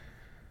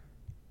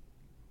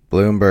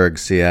Bloomberg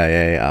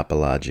CIA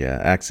apologia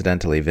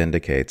accidentally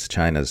vindicates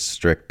China's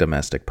strict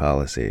domestic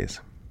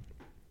policies.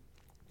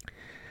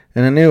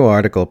 In a new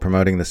article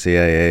promoting the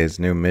CIA's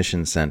new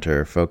mission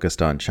center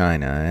focused on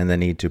China and the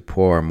need to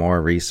pour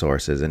more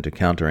resources into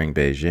countering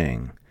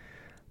Beijing,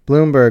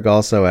 Bloomberg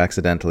also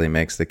accidentally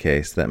makes the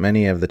case that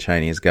many of the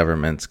Chinese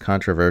government's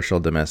controversial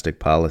domestic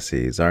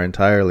policies are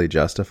entirely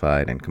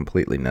justified and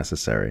completely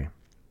necessary.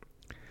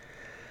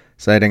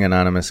 Citing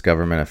anonymous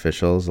government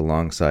officials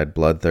alongside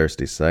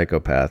bloodthirsty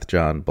psychopath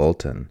John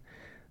Bolton,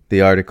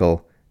 the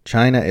article,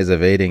 "China is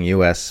evading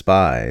U.S.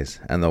 spies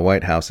and the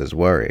White House is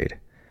worried,"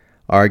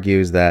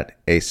 argues that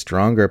a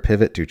stronger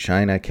pivot to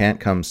China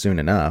can't come soon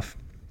enough,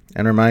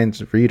 and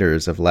reminds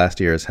readers of last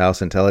year's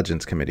House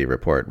Intelligence Committee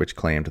report, which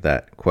claimed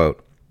that,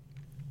 quote,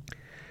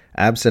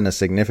 "Absent a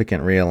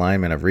significant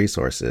realignment of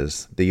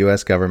resources, the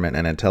U.S. government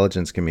and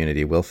intelligence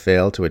community will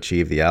fail to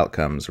achieve the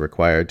outcomes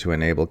required to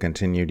enable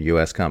continued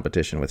U.S.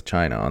 competition with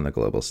China on the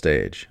global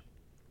stage."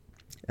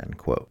 End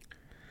quote.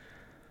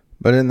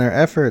 But in their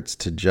efforts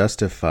to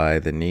justify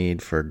the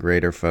need for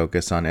greater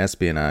focus on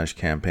espionage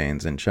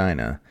campaigns in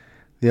China,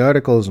 the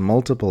article's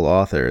multiple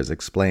authors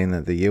explain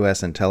that the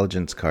U.S.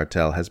 intelligence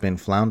cartel has been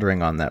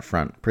floundering on that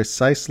front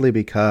precisely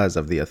because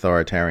of the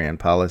authoritarian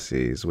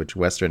policies which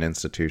Western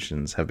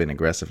institutions have been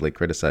aggressively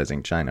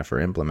criticizing China for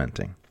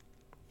implementing.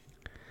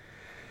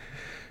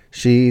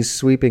 Xi's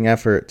sweeping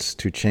efforts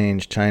to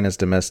change China's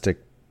domestic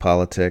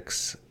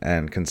politics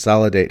and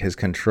consolidate his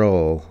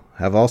control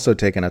have also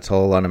taken a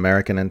toll on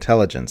American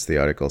intelligence, the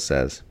article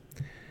says.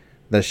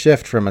 The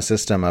shift from a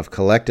system of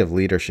collective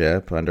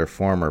leadership under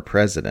former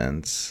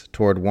presidents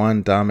toward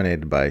one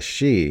dominated by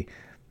Xi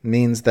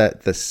means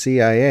that the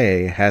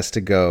CIA has to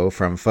go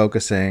from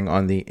focusing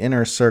on the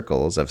inner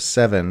circles of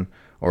 7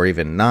 or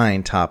even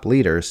 9 top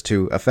leaders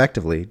to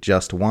effectively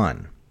just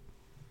one.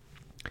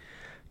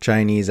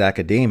 Chinese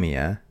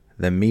academia,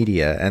 the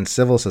media, and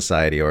civil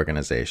society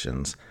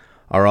organizations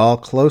are all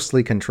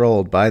closely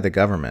controlled by the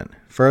government,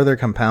 further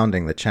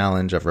compounding the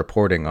challenge of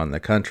reporting on the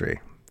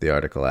country, the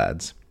article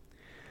adds.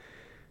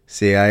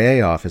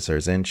 CIA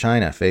officers in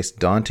China face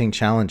daunting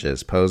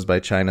challenges posed by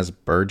China's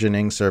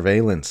burgeoning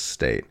surveillance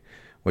state,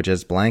 which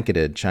has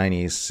blanketed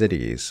Chinese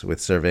cities with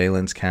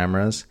surveillance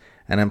cameras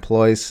and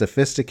employs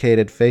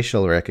sophisticated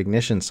facial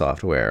recognition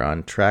software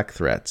on track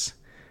threats,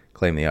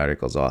 claim the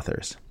article's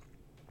authors.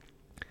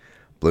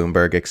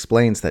 Bloomberg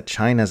explains that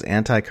China's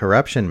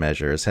anti-corruption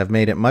measures have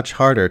made it much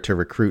harder to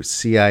recruit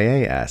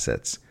CIA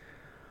assets,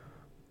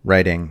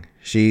 writing,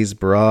 "Xi's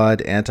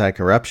broad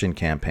anti-corruption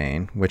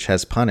campaign, which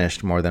has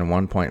punished more than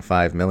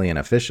 1.5 million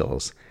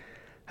officials,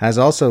 has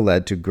also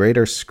led to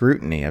greater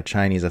scrutiny of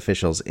Chinese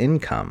officials'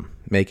 income,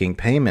 making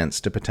payments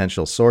to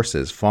potential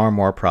sources far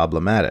more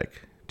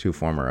problematic," 2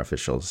 former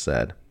officials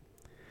said.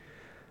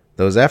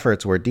 Those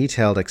efforts were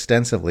detailed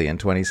extensively in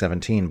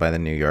 2017 by the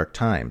New York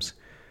Times,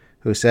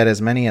 who said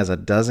as many as a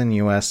dozen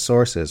U.S.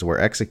 sources were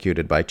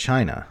executed by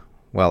China,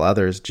 while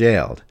others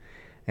jailed,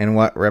 in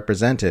what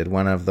represented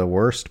one of the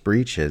worst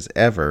breaches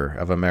ever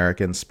of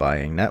American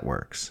spying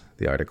networks,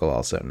 the article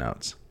also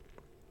notes.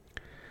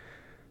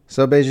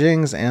 So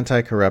Beijing's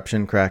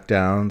anti-corruption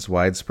crackdowns,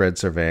 widespread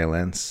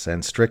surveillance,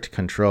 and strict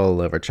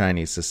control over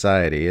Chinese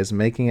society is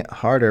making it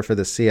harder for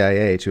the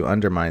CIA to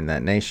undermine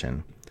that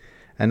nation,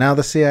 and now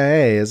the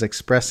CIA is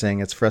expressing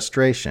its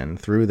frustration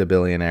through the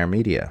billionaire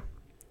media,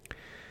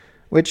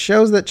 which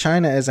shows that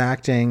China is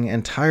acting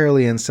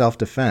entirely in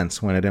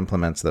self-defense when it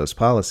implements those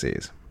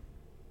policies.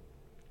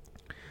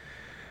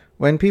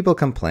 When people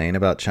complain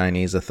about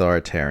Chinese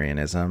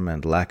authoritarianism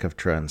and lack of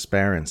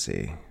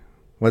transparency,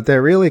 what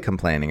they're really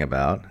complaining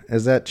about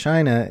is that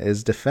China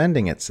is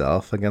defending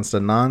itself against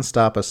a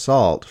non-stop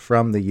assault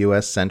from the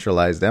U.S.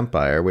 centralized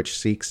empire which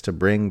seeks to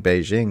bring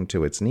Beijing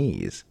to its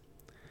knees.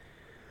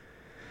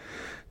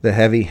 The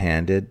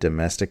heavy-handed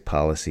domestic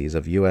policies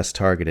of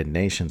U.S.-targeted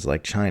nations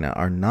like China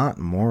are not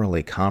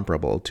morally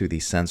comparable to the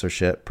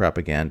censorship,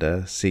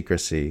 propaganda,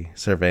 secrecy,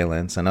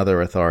 surveillance, and other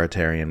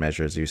authoritarian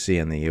measures you see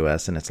in the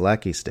U.S. and its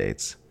lackey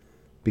states,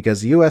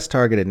 because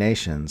U.S.-targeted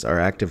nations are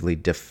actively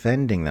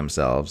defending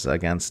themselves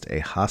against a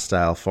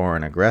hostile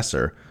foreign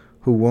aggressor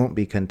who won't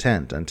be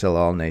content until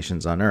all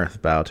nations on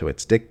earth bow to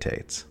its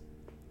dictates.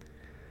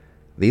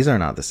 These are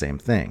not the same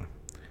thing.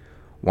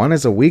 One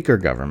is a weaker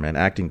government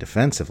acting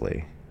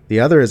defensively. The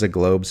other is a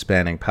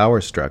globe-spanning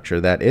power structure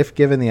that, if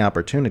given the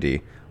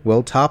opportunity,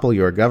 will topple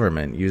your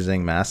government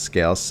using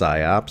mass-scale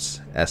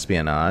psyops,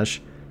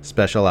 espionage,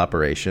 special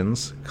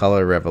operations,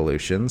 color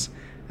revolutions,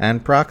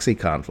 and proxy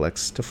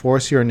conflicts to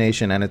force your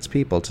nation and its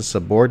people to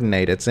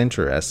subordinate its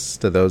interests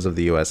to those of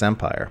the U.S.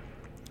 empire.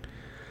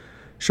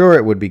 Sure,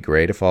 it would be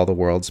great if all the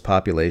world's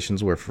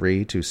populations were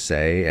free to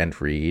say and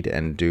read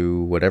and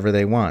do whatever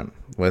they want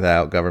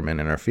without government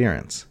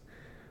interference.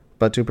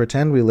 But to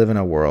pretend we live in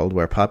a world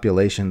where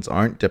populations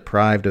aren't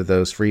deprived of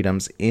those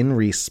freedoms in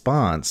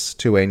response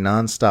to a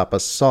non-stop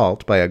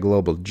assault by a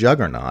global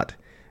juggernaut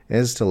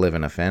is to live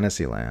in a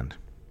fantasy land.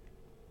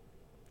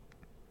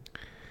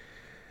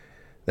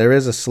 There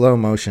is a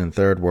slow-motion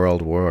Third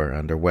World War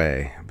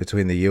underway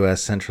between the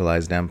U.S.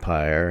 centralized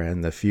empire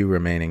and the few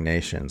remaining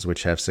nations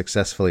which have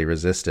successfully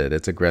resisted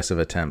its aggressive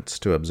attempts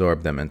to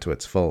absorb them into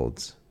its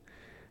folds.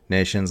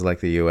 Nations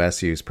like the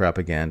U.S. use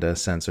propaganda,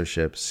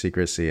 censorship,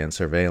 secrecy, and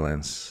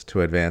surveillance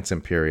to advance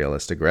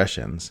imperialist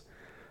aggressions,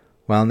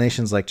 while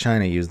nations like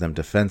China use them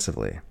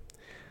defensively.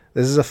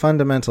 This is a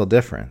fundamental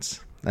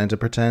difference, and to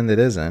pretend it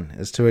isn't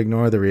is to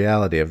ignore the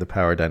reality of the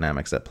power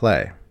dynamics at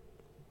play.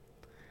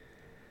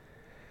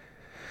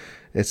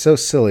 It's so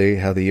silly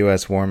how the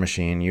U.S. war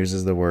machine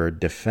uses the word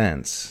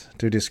defense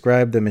to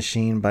describe the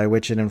machine by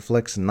which it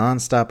inflicts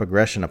nonstop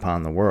aggression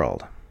upon the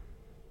world.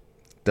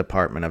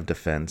 Department of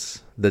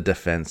Defense, the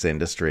defense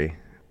industry.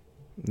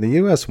 The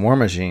U.S. war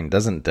machine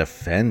doesn't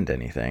defend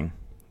anything.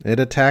 It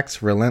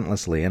attacks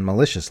relentlessly and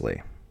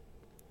maliciously.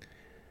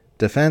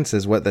 Defense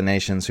is what the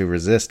nations who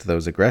resist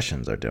those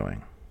aggressions are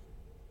doing.